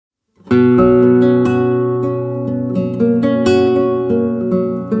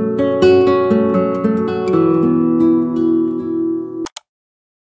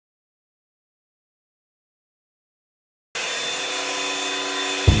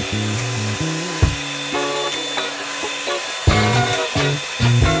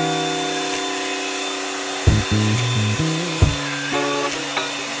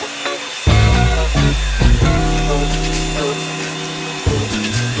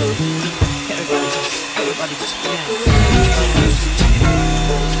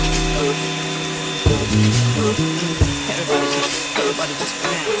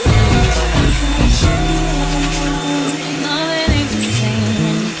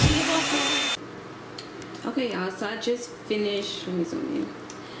Okay, y'all, so I just finished, let me zoom in.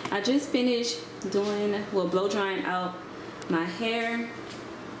 I just finished doing, well, blow drying out my hair,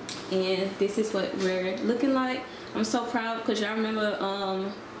 and this is what we're looking like. I'm so proud because y'all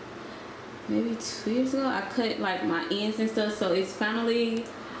remember maybe 2 years ago I cut like my ends and stuff, so it's finally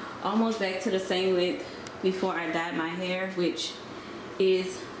almost back to the same length before I dyed my hair, which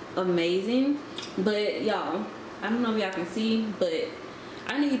is amazing. But y'all, I don't know if y'all can see, but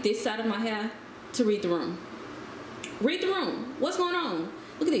I need this side of my hair to read the room. Read the room. What's going on?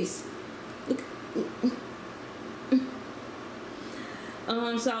 Look at this. Look.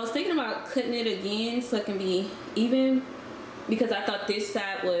 So I was thinking about cutting it again so it can be even, because I thought this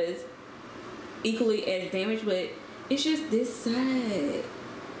side was equally as damaged, but it's just this side.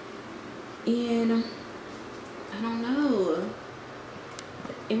 And I don't know.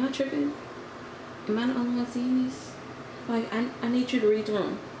 Am I tripping? Am I the only one seeing this? Like, I need you to read the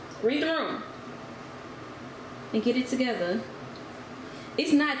room. Read the room. And get it together.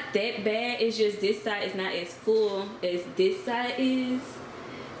 It's not that bad. It's just this side is not as full as this side is.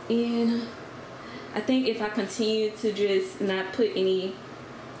 And I think if I continue to just not put any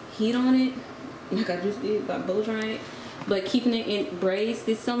heat on it, like I just did by blow drying it, but keeping it in braids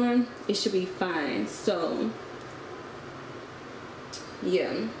this summer, it should be fine. So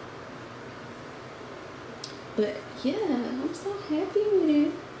yeah. But yeah, I'm so happy with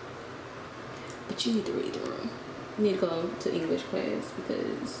it. But you need to read the room. You need to go to English class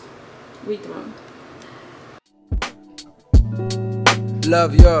because read the room.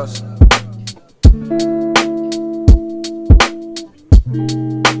 Love yours.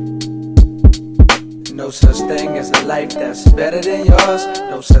 No such thing as a life that's better than yours.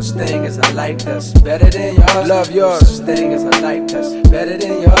 No such thing as a life that's better than yours. Love yours. No such thing as a life that's better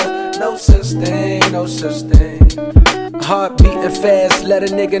than yours. No such thing, no such thing. Heart beating fast, let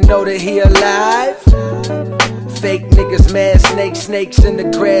a nigga know that he alive. Fake niggas mad, snakes in the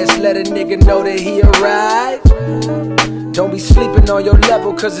grass, let a nigga know that he arrived. Don't be sleeping on your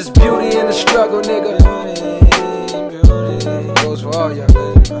level, cause it's beauty in the struggle, nigga. Goes for all y'all.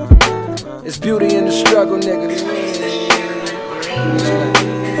 It's beauty in the struggle, nigga.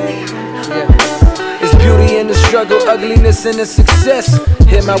 Yeah. It's beauty in the struggle, ugliness in the success.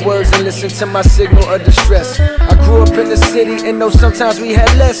 Hear my words and listen to my signal of distress. I grew up in the city and know sometimes we had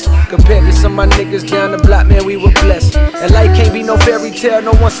less. Compared to some of my niggas down the block, man, we were blessed. And life can't be no fairy tale,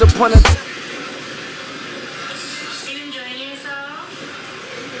 no once upon a time.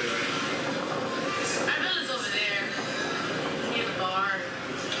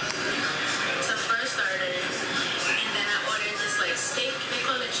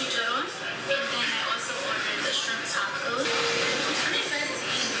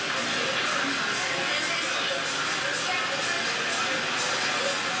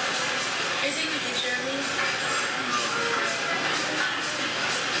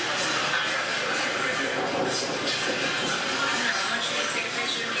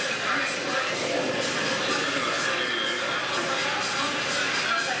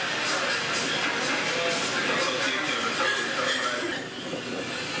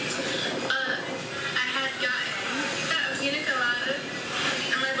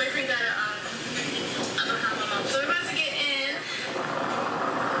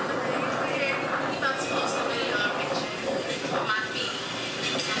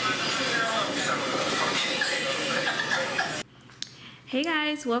 Hey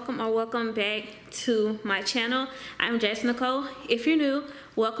guys, welcome back to my channel. I'm Jess Nicole. If you're new,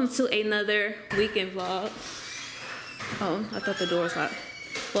 welcome to another weekend vlog. Oh, I thought the door was locked.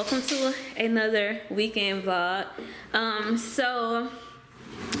 Welcome to another weekend vlog.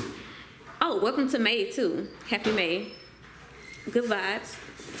 Welcome to May too. Happy May. Good vibes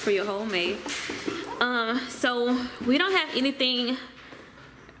for your whole May. So we don't have anything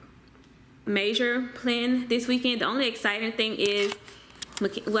major planned this weekend. The only exciting thing is,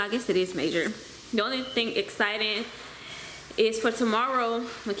 well, I guess it is major. The only thing exciting is for tomorrow.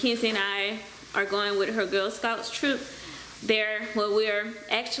 Mackenzie and I are going with her Girl Scouts troop. We're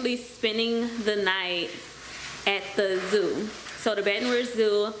actually spending the night at the zoo. So the Baton Rouge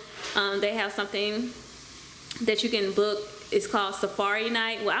Zoo, they have something that you can book. It's called Safari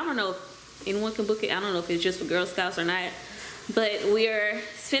Night. Well, I don't know if anyone can book it. I don't know if it's just for Girl Scouts or not. But we're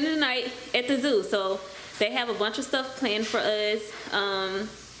spending the night at the zoo. So they have a bunch of stuff planned for us.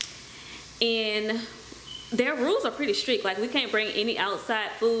 And their rules are pretty strict. Like, we can't bring any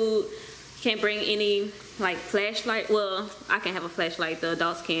outside food. Can't bring any, like, flashlight. Well, I can have a flashlight. The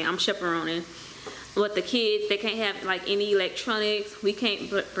adults can. I'm chaperoning. But the kids, they can't have, like, any electronics. We can't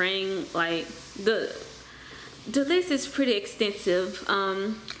bring, like, the list is pretty extensive.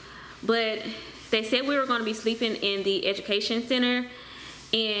 But they said we were going to be sleeping in the education center,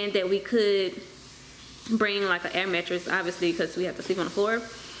 and that we could bring, like, an air mattress, obviously, because we have to sleep on the floor.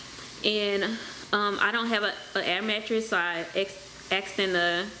 And I don't have an air mattress, so I asked in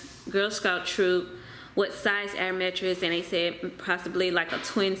the Girl Scout troop what size air mattress, and they said possibly like a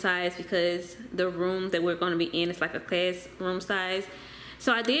twin size, because the room that we're going to be in is like a classroom size.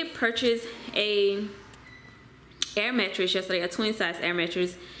 So I did purchase a air mattress yesterday, a twin size air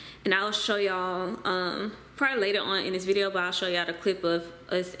mattress, and I'll show y'all probably later on in this video, but I'll show y'all the clip of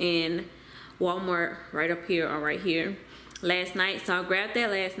us in Walmart right up here or right here last night. So I grabbed that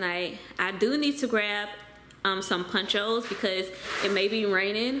last night. I do need to grab some ponchos because it may be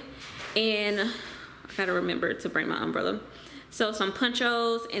raining, and I gotta remember to bring my umbrella. So some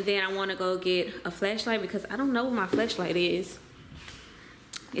ponchos, and then I want to go get a flashlight because I don't know where my flashlight is.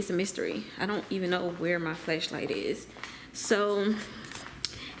 It's a mystery. I don't even know where my flashlight is. So,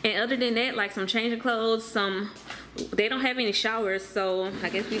 and other than that, like some change of clothes, they don't have any showers, so I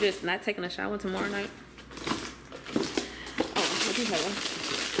guess we just not taking a shower tomorrow night. Oh, I do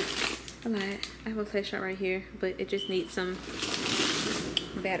have a light. I have a flashlight right here, but it just needs some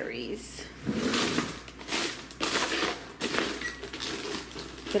batteries.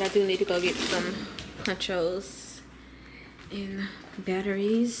 But I do need to go get some ponchos and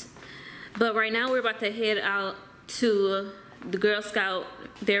batteries. But right now we're about to head out to the Girl Scout,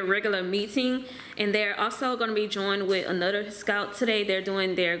 their regular meeting, and they're also going to be joined with another scout today. They're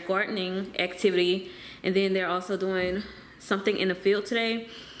doing their gardening activity, and then they're also doing something in the field today.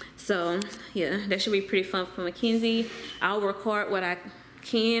 So yeah, that should be pretty fun for Mackenzie. I'll record what I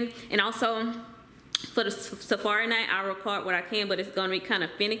can, and also for the safari night I'll record what I can, but it's going to be kind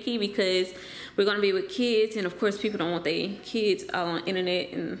of finicky because we're going to be with kids, and of course people don't want their kids out on the internet,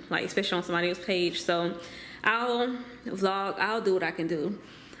 and like especially on somebody else's page. So I'll vlog, I'll do what I can do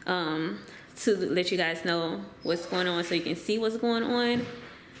to let you guys know what's going on, so you can see what's going on.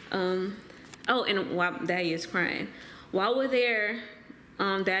 Oh, and while Dahlia is crying, while we're there,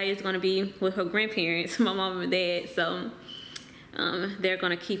 Dahlia is going to be with her grandparents, my mom and dad, so they're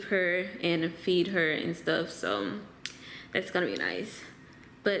going to keep her and feed her and stuff, so that's going to be nice.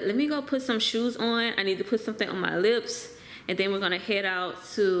 But let me go put some shoes on. I need to put something on my lips, and then we're going to head out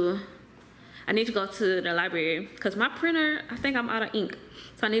to, I need to go to the library because my printer, I think I'm out of ink.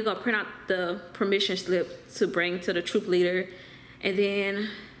 So I need to go print out the permission slip to bring to the troop leader. And then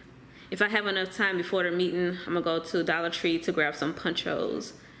if I have enough time before the meeting, I'm gonna go to Dollar Tree to grab some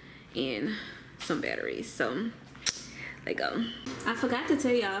ponchos and some batteries. So there you go. I forgot to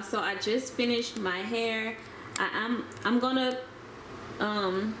tell y'all, so I just finished my hair. I'm gonna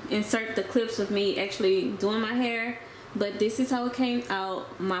insert the clips of me actually doing my hair. But this is how it came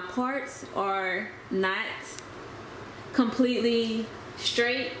out. My parts are not completely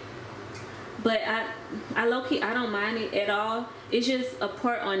straight, but I low-key, I don't mind it at all. It's just a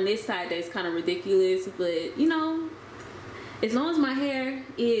part on this side that's kind of ridiculous, but you know, as long as my hair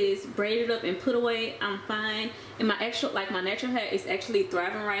is braided up and put away, I'm fine. And my actual, like my natural hair is actually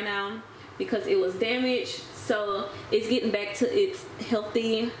thriving right now because it was damaged, so it's getting back to its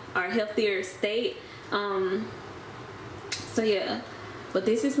healthier state. So yeah, but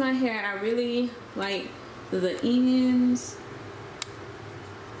this is my hair. I really like the ends,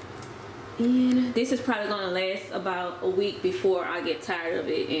 and this is probably gonna last about a week before I get tired of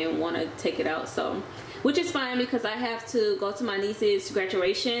it and want to take it out. So, which is fine because I have to go to my niece's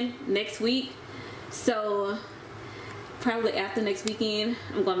graduation next week, so probably after next weekend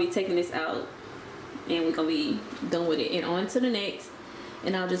I'm gonna be taking this out and we're gonna be done with it and on to the next.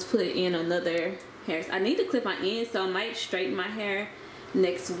 And I'll just put in another hair. I need to clip my ends, so I might straighten my hair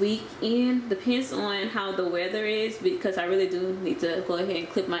next week, and depends on how the weather is, because I really do need to go ahead and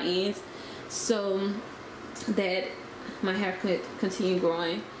clip my ends so that my hair could continue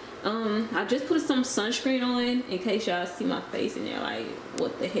growing. I just put some sunscreen on in case y'all see my face and you're like,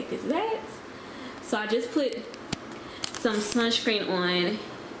 what the heck is that? So I just put some sunscreen on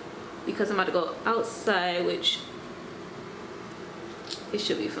because I'm about to go outside, which it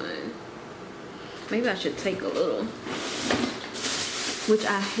should be fun. Maybe I should take a little, which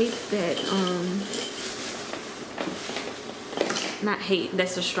I hate that, not hate,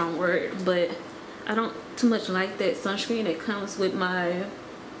 that's a strong word, but I don't too much like that sunscreen that comes with my,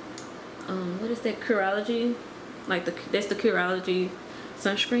 what is that, Curology? Like that's the Curology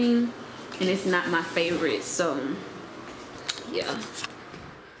sunscreen, and it's not my favorite, so yeah.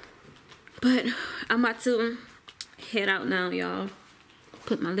 But I'm about to head out now, y'all.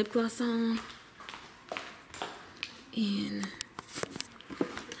 Put my lip gloss on, and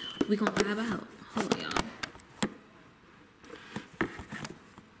we gonna vibe out. Hold on, y'all.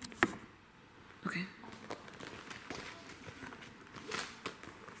 Okay.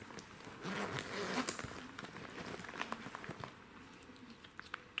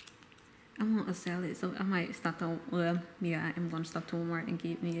 I want a salad, so I might stop to, well, yeah, I am gonna stop to Walmart and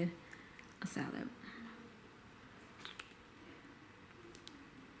get me a salad.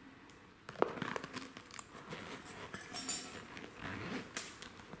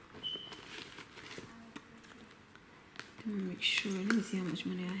 Make sure. Let me see how much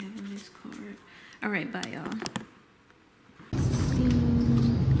money I have on this card. All right, bye, y'all.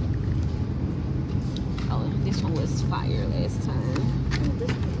 Oh, this one was fire last time.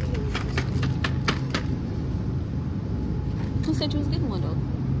 Who said you was getting one though?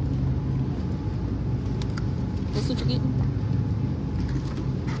 That's what you're getting?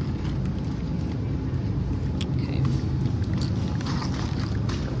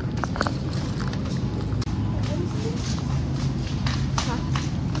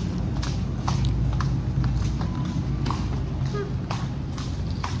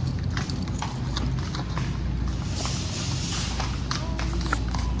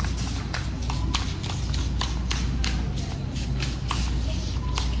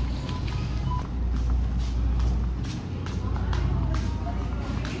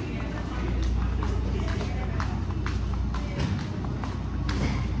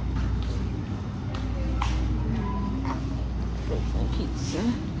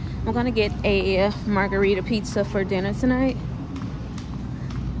 I'm gonna get a margarita pizza for dinner tonight.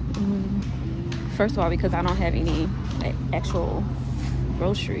 First of all, because I don't have any actual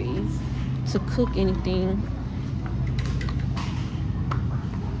groceries to cook anything.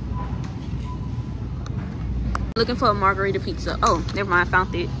 Looking for a margarita pizza. Oh, never mind, I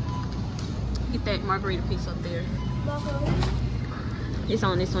found it. Get that margarita pizza up there. It's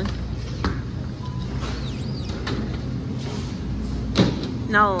on this one.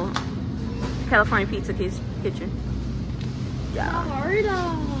 No, California Pizza Kitchen. Yeah.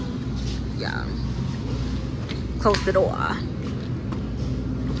 Margarita. Yeah. Close the door.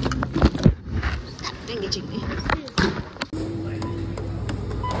 Dang it, Jimmy.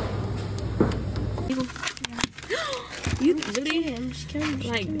 You really? I'm just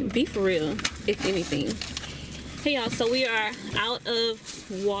kidding. Like, be for real, if anything. Hey y'all, so we are out of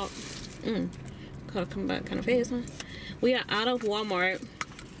come back kind of fast, huh? We are out of Walmart,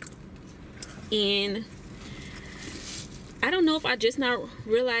 and I don't know if I just now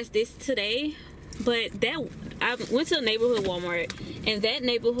realized this today, but I went to a neighborhood Walmart, and that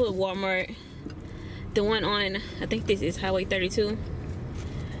neighborhood Walmart, the one on, I think this is Highway 32,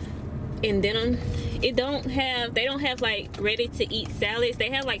 and then they don't have like ready to eat salads.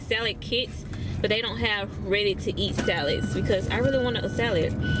 They have like salad kits, but they don't have ready to eat salads because I really wanted a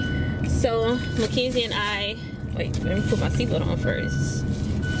salad. So Mackenzie and I, wait, let me put my seatbelt on first,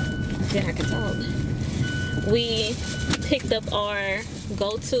 then I can talk. We picked up our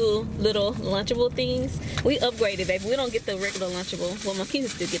go-to little Lunchable things. We upgraded, baby. We don't get the regular Lunchable. Well, Mackenzie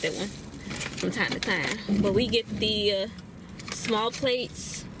still get that one from time to time, but we get the small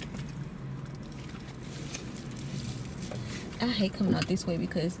plates. I hate coming out this way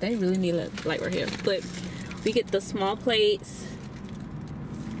because they really need a light right here, but we get the small plates,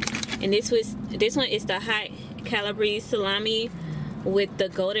 and this one is the high calorie salami with the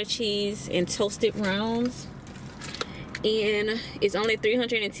Gouda cheese and toasted rounds, and it's only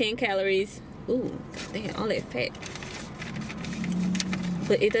 310 calories. Ooh, they had all that fat,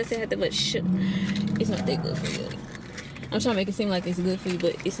 but it doesn't have that much sugar. It's not that good for you. I'm trying to make it seem like it's good for you,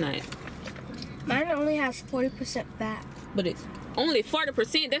 but it's not. Mine only has 40% fat. But it's only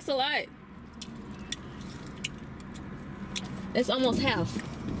 40%. That's a lot. That's almost half.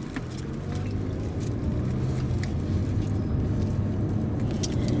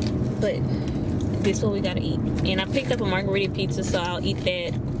 But this is what we gotta eat. And I picked up a margarita pizza, so I'll eat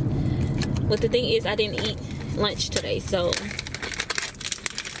that. But the thing is, I didn't eat lunch today, so.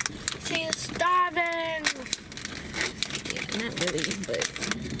 She's starving. early, but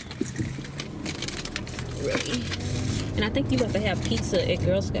really. And I think you about to have pizza at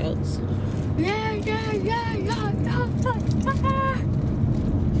Girl Scouts. Yeah.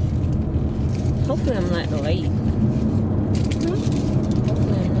 Hopefully I'm not late.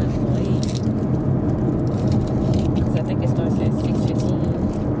 Hopefully I'm not late. Because I think it starts at 6:15.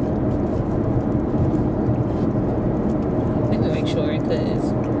 Let me make sure, because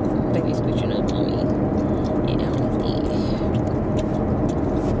they be switching up on me. Yeah, it's not.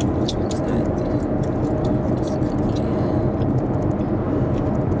 It's a cookie.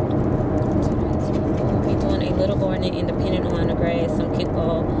 We'll be doing a little garden independent on the grass, some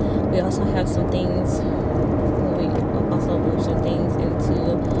kickball. We also have some things. We also move some things into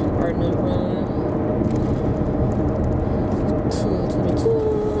our new room.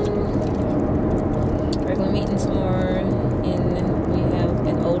 Regular meeting tomorrow, and we have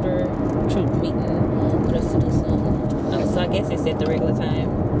an older troop meeting with us to do some. So I guess it's at the regular time.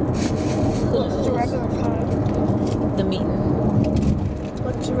 What's the regular time? The meeting.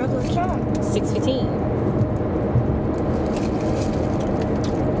 What's the regular time? 6:15.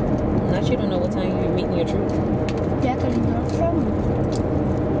 Not you don't know what time you're meeting your troop. Yeah, because you're not from me.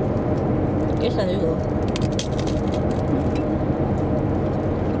 Yes, I do.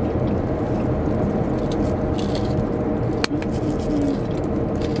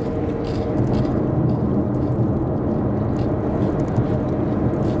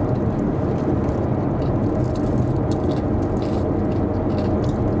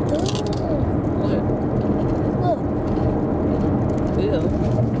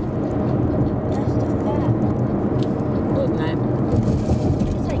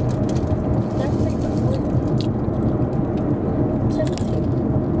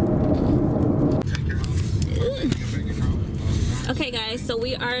 Okay guys, so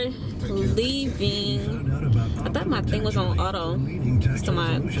we are leaving. I thought my thing was on auto, so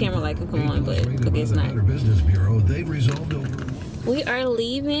my camera light can come on, but I guess not. We are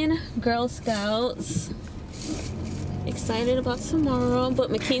leaving Girl Scouts. Excited about tomorrow. But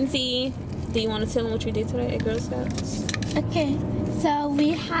Mackenzie, do you want to tell them what you did today at Girl Scouts? Okay, so we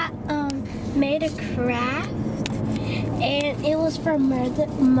had made a craft, and it was for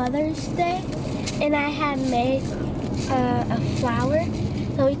Mother's Day, and I had made a flower.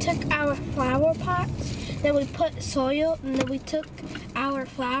 So we took our flower pots, then we put soil, and then we took our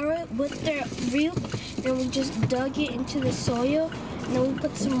flower with the root, and we just dug it into the soil, and then we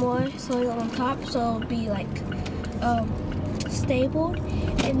put some more soil on top so it'll be like stable.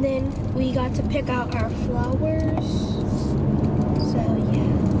 And then we got to pick out our flowers. So yeah.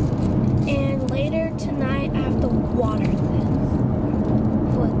 And later tonight I have to water them.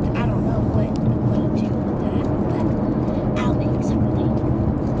 But I don't know what I'm gonna do with that, but I'll make something.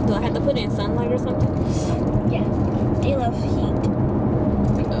 Do I have to put it in sunlight or something? Yeah. They love heat.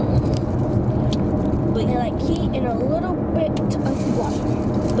 But They like heat and a little bit of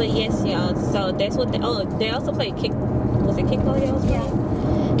water. But yes, y'all. So that's what they also play kick. Was it kickball, y'all? Yeah.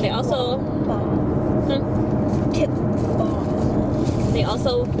 They also Kickball. They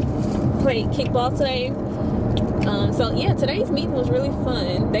also played kickball today. So yeah, today's meeting was really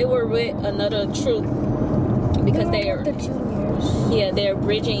fun. They were with another troop because they're the juniors. Yeah, they're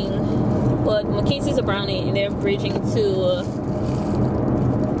bridging. Well, Mackenzie's a brownie, and they're bridging to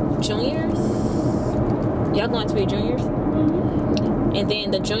juniors. Y'all going to be juniors, and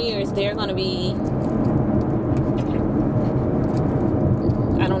then the juniors, they're gonna be.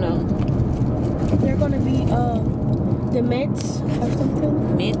 I don't know. They're gonna be the mints or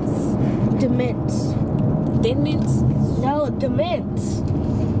something. Mints. The mints. Thin mints. No, the mints.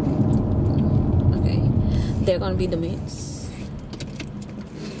 Okay, they're gonna be the mints.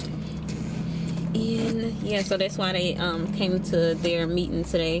 And yeah, so that's why they came to their meeting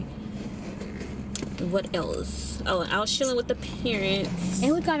today. What else? Oh, I was chilling with the parents.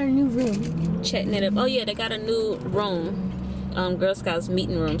 And we got a new room. Chatting it up. Oh yeah, they got a new room. Girl Scouts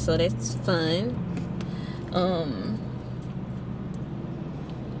meeting room, so that's fun.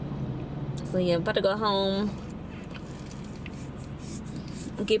 So yeah, I'm about to go home,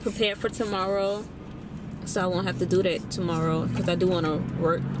 get prepared for tomorrow, so I won't have to do that tomorrow, because I do want to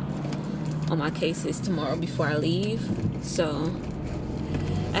work on my cases tomorrow before I leave. So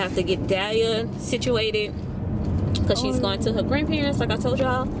I have to get Dahlia situated, because she's going to her grandparents, like I told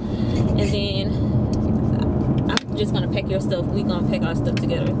y'all, and then I'm just gonna pack your stuff. We gonna pack our stuff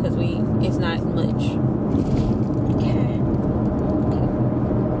together, because it's not much. Okay.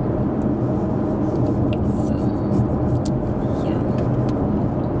 So yeah.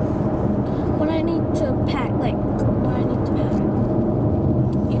 What I need to pack, like, what I need to pack.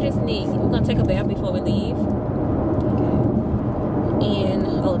 You just need. We're gonna take a bath before we leave.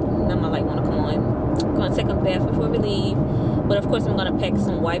 we leave. But of course, I'm gonna pack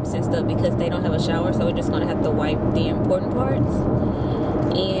some wipes and stuff because they don't have a shower, so we're just gonna have to wipe the important parts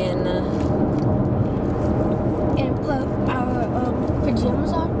and put our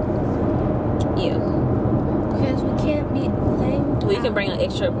pajamas on. Yeah. Because we can't be laying. We can bring an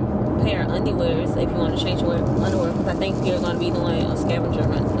extra pair of underwear if you want to change your underwear, because I think you're gonna be doing a scavenger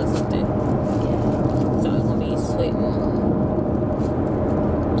hunt or something. Yeah. So it's gonna be sweating.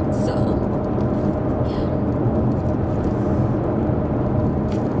 So yeah.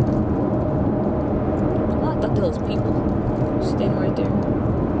 Oh, I thought there was people standing right there.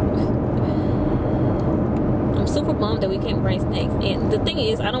 I'm super bummed that we can't bring snacks. And the thing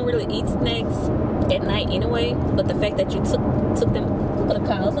is, I don't really eat snacks at night anyway. But the fact that you took them. Look at the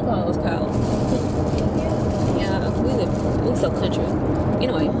cows. Look at all those cows. Yeah, we so country.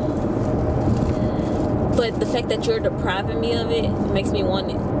 Anyway. But the fact that you're depriving me of it makes me want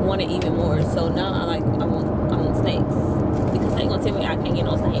it even more. So now I want snacks. Because they ain't gonna tell me I can't get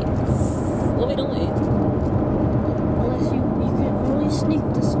no snacks. What we doing? Unless you can only sneak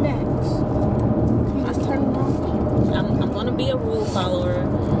the snacks. Can you just turn them on? I'm gonna be a rule follower.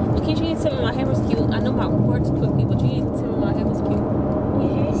 But can't you even tell me my hair was cute? I know my parts quickly, but you didn't tell me my hair was cute. Your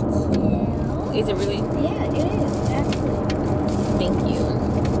hair's cute. Is it really? Yeah, it is, actually. Thank you.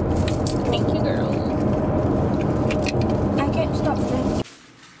 Thank you, girl. I can't stop drinking.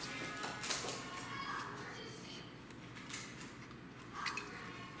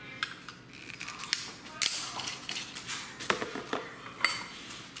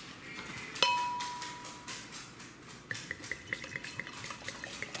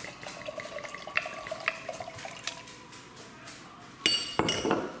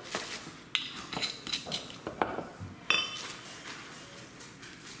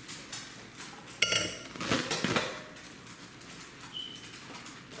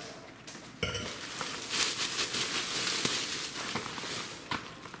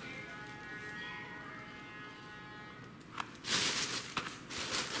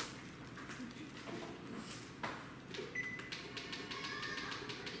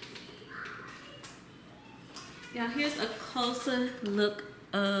 Yeah, here's a closer look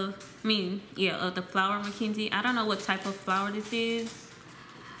of the flower Mackenzie. I don't know what type of flower this is,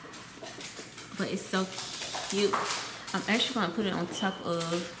 but it's so cute. I'm actually gonna put it on top of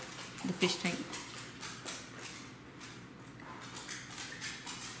the fish tank.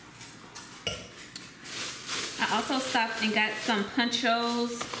 I also stopped and got some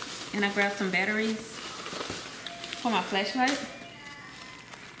ponchos, and I grabbed some batteries for my flashlight.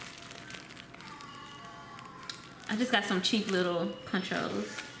 I just got some cheap little ponchos.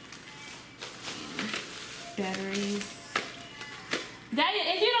 Batteries. Daddy,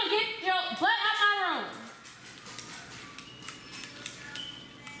 if you don't get your butt out my room.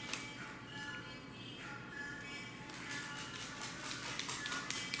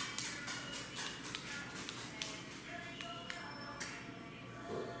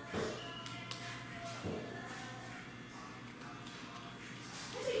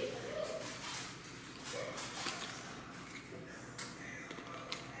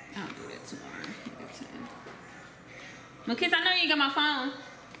 I'll do that tomorrow. Well, kids, I know you got my phone.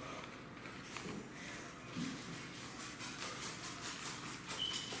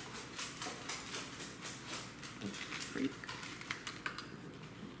 Freak.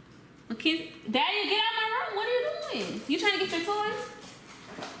 Well, kids, Daddy, get out of my room. What are you doing? You trying to get your toys?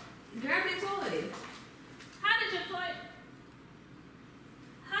 Grab your toy.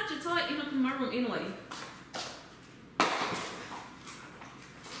 How'd your toy end up in my room anyway?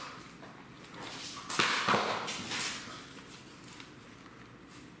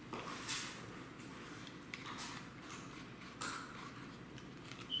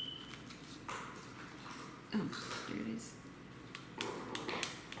 Oh, there it is.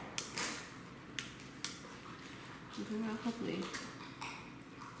 Girl,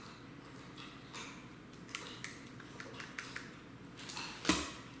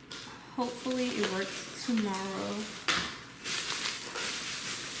 hopefully it works tomorrow.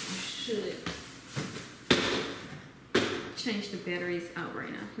 I should change the batteries out right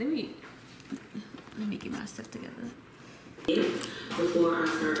now. Let me get my stuff together. Before I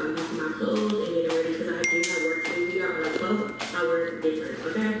start unpacking my clothes and getting ready, because I do have work to do. We are on a 12-hour difference,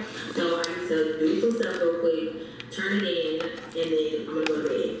 okay? So I need to do some stuff real quick, turn it in, and then I'm gonna go to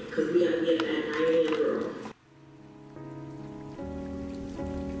bed, because we have to be up at 9 a.m. girl.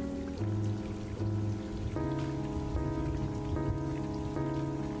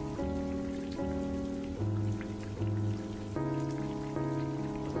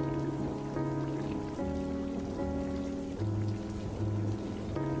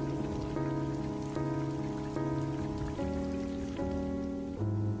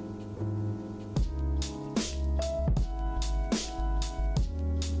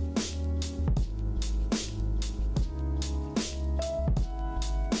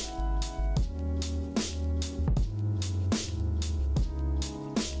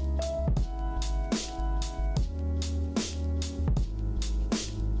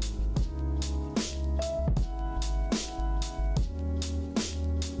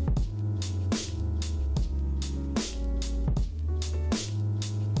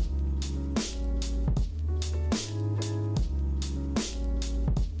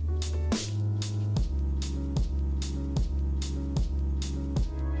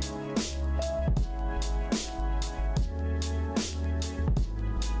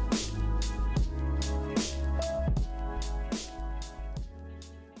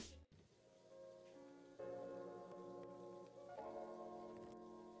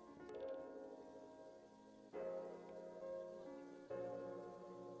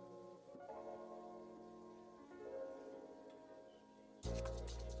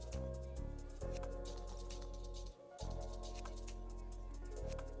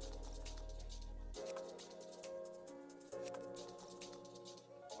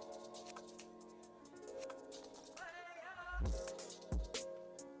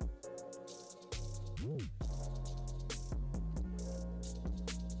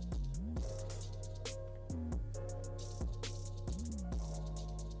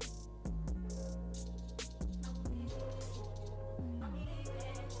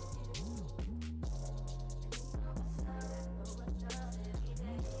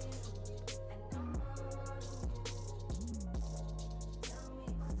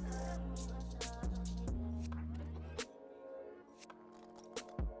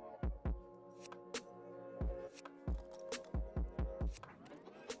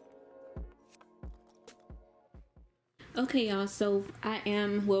 Okay, y'all, so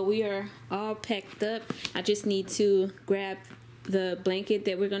we are all packed up. I just need to grab the blanket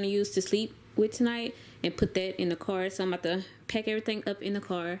that we're going to use to sleep with tonight and put that in the car. So I'm about to pack everything up in the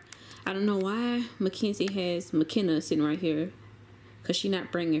car. I don't know why Mackenzie has McKenna sitting right here, because she's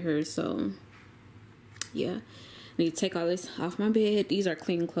not bringing her. So yeah, I need to take all this off my bed. These are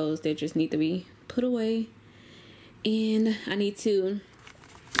clean clothes that just need to be put away. And I need to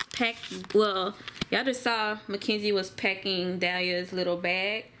pack, well, y'all just saw Mackenzie was packing Dahlia's little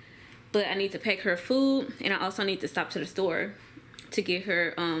bag, but I need to pack her food, and I also need to stop to the store to get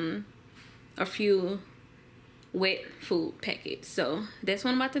her a few wet food packets. So that's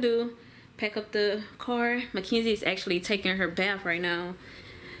what I'm about to do, pack up the car. Mackenzie is actually taking her bath right now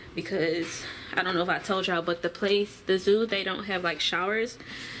because I don't know if I told y'all, but the zoo, they don't have like showers,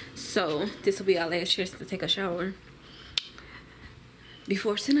 so this will be our last chance to take a shower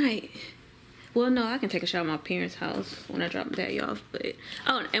before tonight. Well, no, I can take a shower at my parents' house when I drop Daddy off. But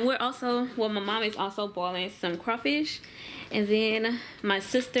oh, and we're also, well, my mom is also boiling some crawfish, and then my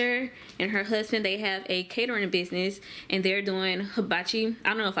sister and her husband, they have a catering business, and they're doing hibachi. I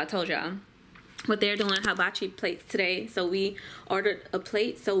don't know if I told y'all, but they're doing hibachi plates today. So we ordered a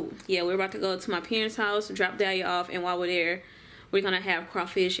plate. So yeah, we're about to go to my parents' house, drop Daddy off, and while we're there, we're gonna have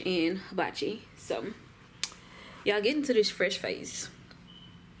crawfish and hibachi. So y'all get into this fresh face.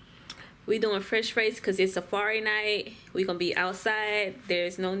 We doing fresh face because it's safari night. We're gonna be outside.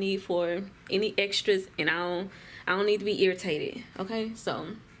 There's no need for any extras, and I don't need to be irritated. Okay, so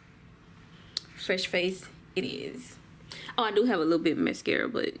fresh face it is. Oh, I do have a little bit of mascara,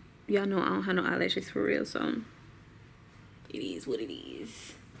 but y'all know I don't have no eyelashes for real, so it is what it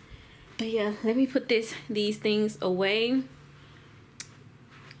is. But yeah, let me put these things away,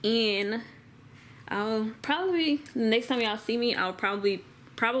 and I'll probably, next time y'all see me, I'll probably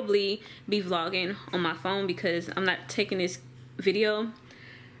be vlogging on my phone, because I'm not taking this video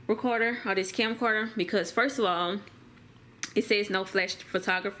recorder or this camcorder, because first of all, it says no flash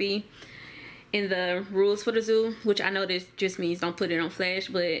photography in the rules for the zoo, which I know this just means don't put it on flash,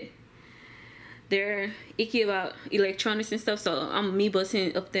 but they're icky about electronics and stuff. So me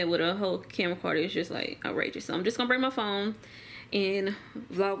busting up there with a whole camcorder is just like outrageous. So I'm just gonna bring my phone and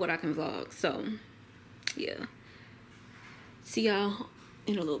vlog what I can vlog. So yeah, see y'all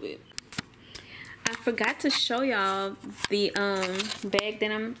in a little bit. I forgot to show y'all the bag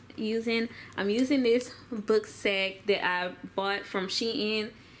that I'm using. I'm using this book sack that I bought from Shein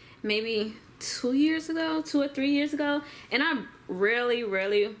maybe 2 or 3 years ago, and I rarely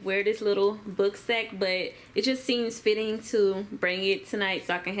wear this little book sack, but it just seems fitting to bring it tonight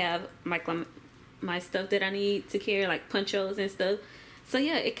so I can have my stuff that I need to carry, like ponchos and stuff. So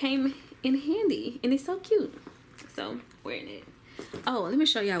yeah, it came in handy, and it's so cute, so wearing it. Oh, let me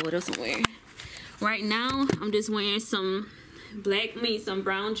show y'all what else I'm wearing. Right now, I'm just wearing some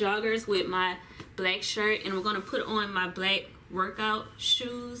brown joggers with my black shirt, and we're gonna put on my black workout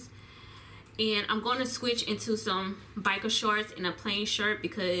shoes. And I'm gonna switch into some biker shorts and a plain shirt,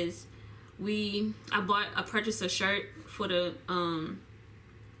 because I purchased a shirt for the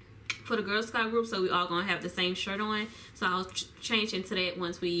Girl Scout group, so we all gonna have the same shirt on. So I'll change into that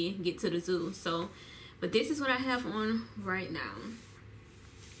once we get to the zoo. So, but this is what I have on right now.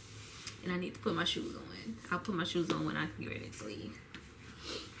 And I need to put my shoes on. I'll put my shoes on when I get ready to leave.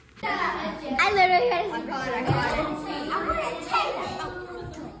 I literally had a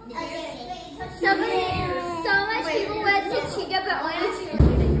so much people went to Chica, but only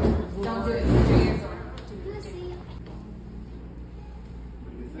don't do it. Put your ears on.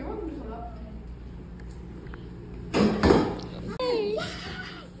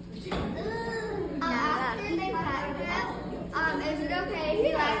 Is it okay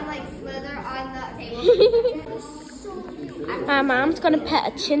if I like slither on the table? My mom's gonna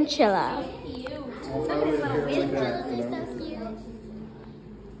pet a chinchilla.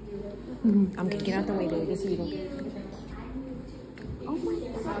 I'm gonna get out the way, baby, so you don't get. Oh my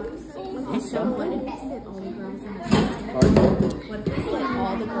god. It's so funny.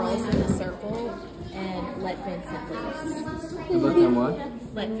 All the girls in the circle and let Vincent loose. Let them what?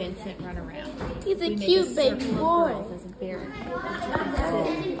 Let Vincent run around. He's a cute baby boy. As a barricade.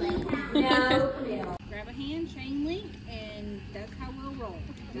 Grab a hand, chain link, and that's how we'll roll.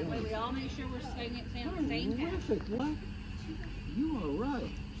 That way we all make sure we're staying at the same path. Terrific. What? You are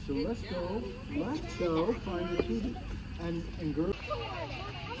right. So let's go. Let's go find the cutie. And girl.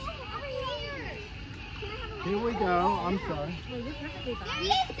 Here we go. I'm sorry. We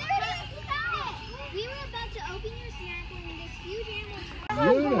were about to open your snack when this huge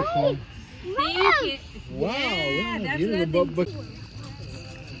animal. Beautiful. Thank you. Wow. Yeah, that's beautiful. nothing.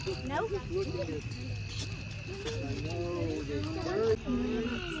 No.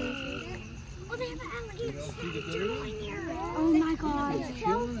 Oh, they have an alligator statue in here. Oh my God. She's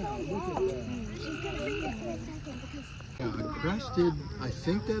gonna bring this in a second because. Yeah, crested, I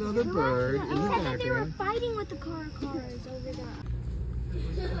think that other bird in the background. That they were fighting with the cars over there.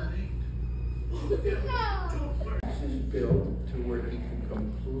 This is built to where he can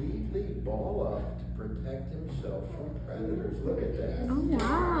completely ball up to protect himself from predators. Look at that. Oh,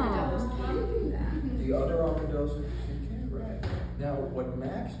 wow. The other armadillos are can't right. Now, what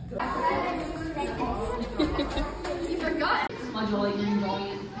Max does. You forgot.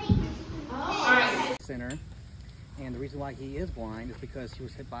 Center, and the reason why he is blind is because he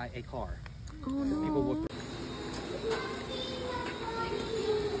was hit by a car. Oh, no. People look.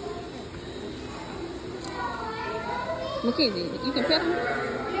 Mackenzie, you can pet him?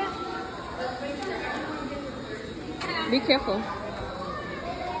 Yeah. Be careful.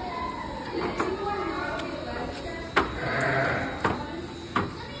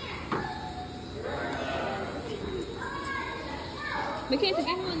 Mackenzie,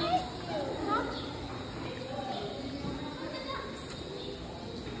 get him now.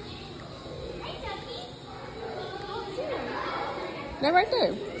 They're right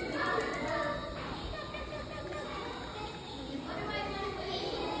there.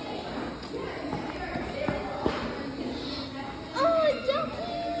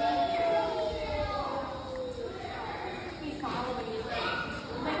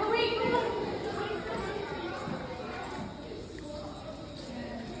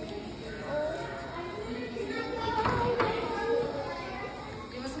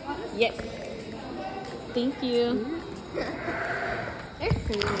 Yes. Thank you. They're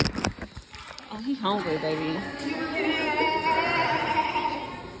cool. Oh, he's hungry, baby.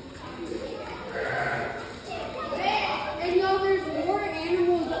 And you know, there's more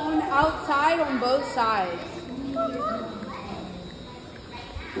animals on the outside on both sides.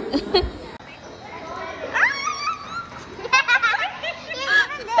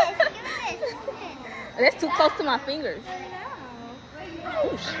 That's too close to my fingers.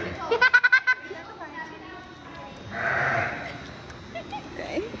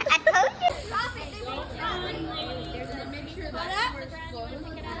 Okay.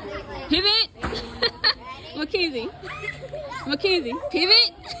 Pivot. Mackenzie. Mackenzie.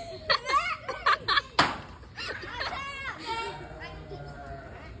 Pivot.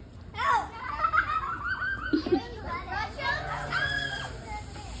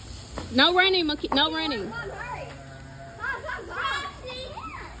 No running, no running.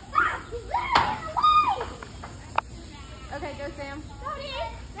 Okay, go Sam.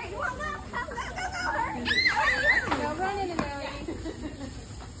 Go running in there.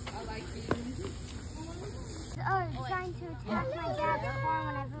 Trying to attack my dad's car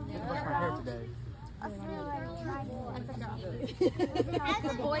when I moved it around.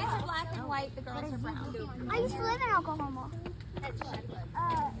 The boys are black and white, the girls are brown. I used to live in Oklahoma.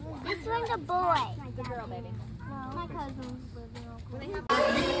 This one's a boy. The girl, baby. No, my cousins live in Oklahoma.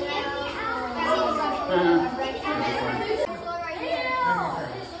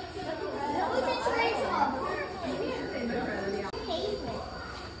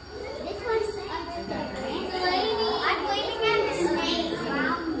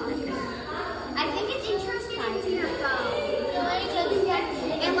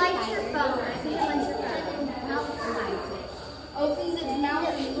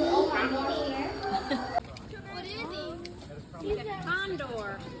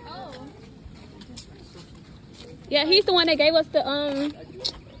 Condor. Yeah, he's the one that gave us the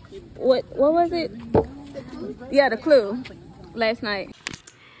what was it? Yeah, the clue last night.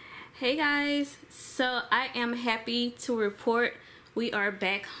 Hey guys, so I am happy to report we are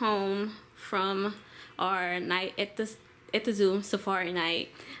back home from our night at the zoo, safari night.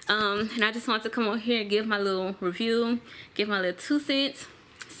 And I just want to come on here and give my little review, give my little 2 cents.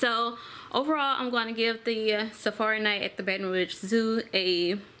 So overall, I'm going to give the safari night at the Baton Rouge Zoo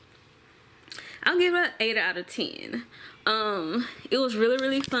I'll give it an 8 out of 10. It was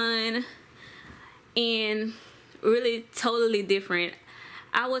really fun and really totally different.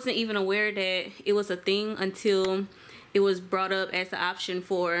 I wasn't even aware that it was a thing until it was brought up as an option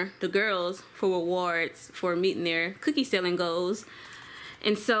for the girls for rewards for meeting their cookie selling goals.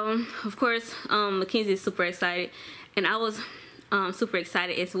 And so, of course, Mackenzie is super excited, and I was super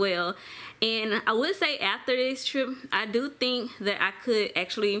excited as well. And I would say after this trip, I do think that I could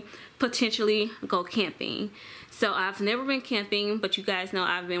actually potentially go camping. So I've never been camping, but you guys know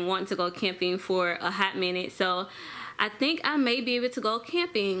I've been wanting to go camping for a hot minute. So I think I may be able to go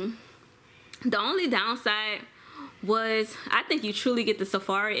camping. The only downside was, I think you truly get the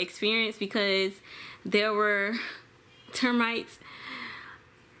safari experience because there were termites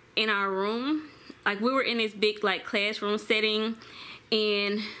in our room. Like, we were in this big like classroom setting,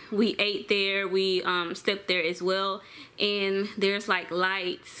 and we ate there, we slept there as well, and there's like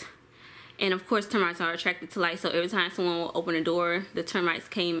lights, and of course termites are attracted to light, so every time someone will open a door, the termites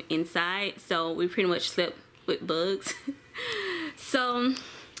came inside, so we pretty much slept with bugs. So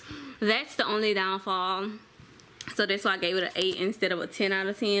that's the only downfall, so that's why I gave it an 8 instead of a 10 out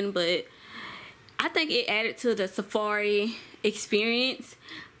of 10. But I think it added to the safari experience.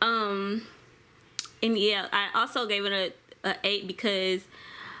 And yeah, I also gave it a 8 because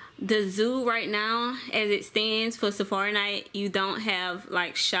the zoo right now, as it stands for safari night, you don't have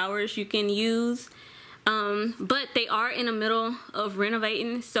like showers you can use, but they are in the middle of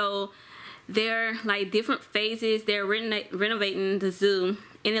renovating, so they're like different phases. They're renovating the zoo,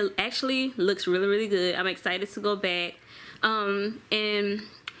 and it actually looks really good. I'm excited to go back. And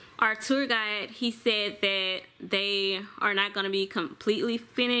our tour guide, he said that they are not going to be completely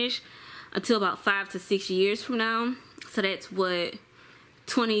finished until about 5 to 6 years from now. So that's what,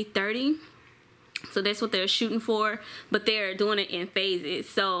 2030. So that's what they're shooting for, but they're doing it in phases.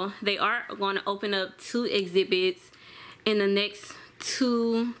 So they are going to open up 2 exhibits in the next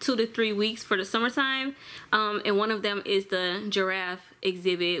 2 to 3 weeks for the summertime, and one of them is the giraffe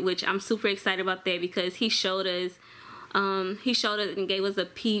exhibit, which I'm super excited about that because he showed us and gave us a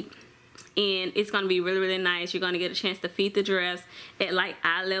peep, and it's gonna be really nice. You're gonna get a chance to feed the giraffes at like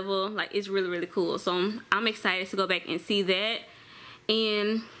eye level. Like, it's really cool. So I'm excited to go back and see that.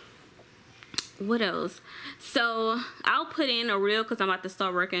 And what else? So I'll put in a reel because I'm about to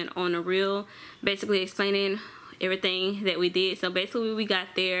start working on a reel, basically explaining everything that we did. So basically, we got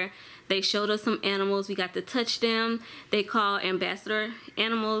there, they showed us some animals, we got to touch them. They call ambassador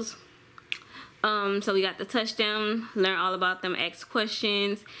animals. So we got to touch them, learn all about them, ask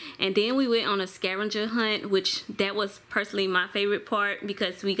questions, and then we went on a scavenger hunt, which that was personally my favorite part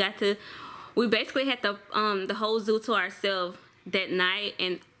because we basically had the whole zoo to ourselves that night,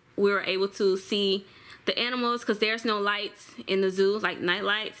 and we were able to see the animals because there's no lights in the zoo, like night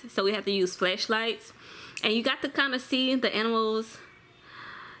lights, so we have to use flashlights, and you got to kind of see the animals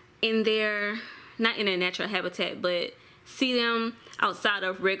in their, not in their natural habitat, but see them outside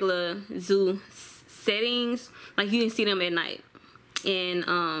of regular zoo settings. Like, you can see them at night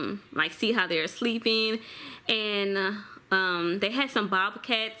and like see how they're sleeping. And they had some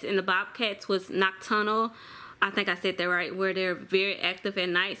bobcats, and the bobcats was nocturnal, I think I said that right, where they're very active at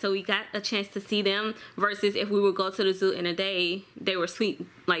night. So we got a chance to see them versus if we would go to the zoo in the day, they were asleep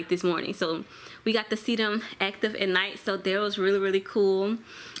like this morning. So we got to see them active at night, so that was really cool.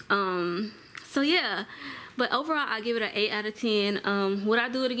 So yeah, but overall I give it an 8 out of 10. Would I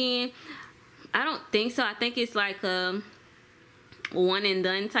do it again? I don't think so. I think it's like a one and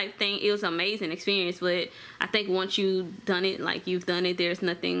done type thing. It was an amazing experience, but I think once you've done it, like you've done it, there's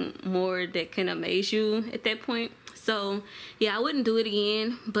nothing more that can amaze you at that point. So yeah, I wouldn't do it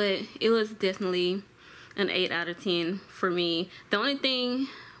again, but it was definitely an 8 out of 10 for me. The only thing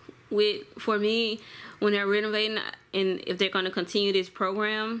for me when they're renovating, and if they're going to continue this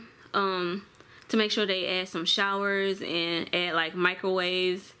program, to make sure they add some showers and add like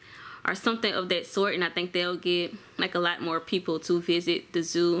microwaves or something of that sort, and I think they'll get like a lot more people to visit the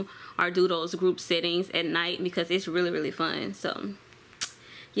zoo or do those group settings at night because it's really fun. So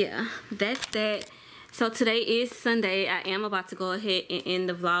yeah, that's that. So today is Sunday. I am about to go ahead and end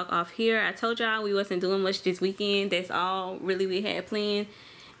the vlog off here. I told y'all we wasn't doing much this weekend. That's all really we had planned,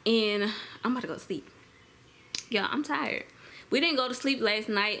 and I'm about to go to sleep. Y'all, I'm tired. We didn't go to sleep last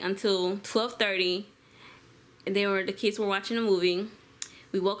night until 12:30, and then the kids were watching a movie.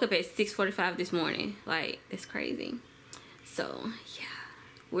 We woke up at 6:45 this morning. Like, it's crazy. So yeah,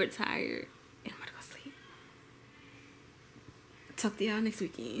 we're tired, and I'm gonna go sleep. Talk to y'all next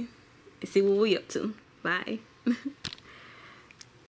weekend and see what we up to. Bye.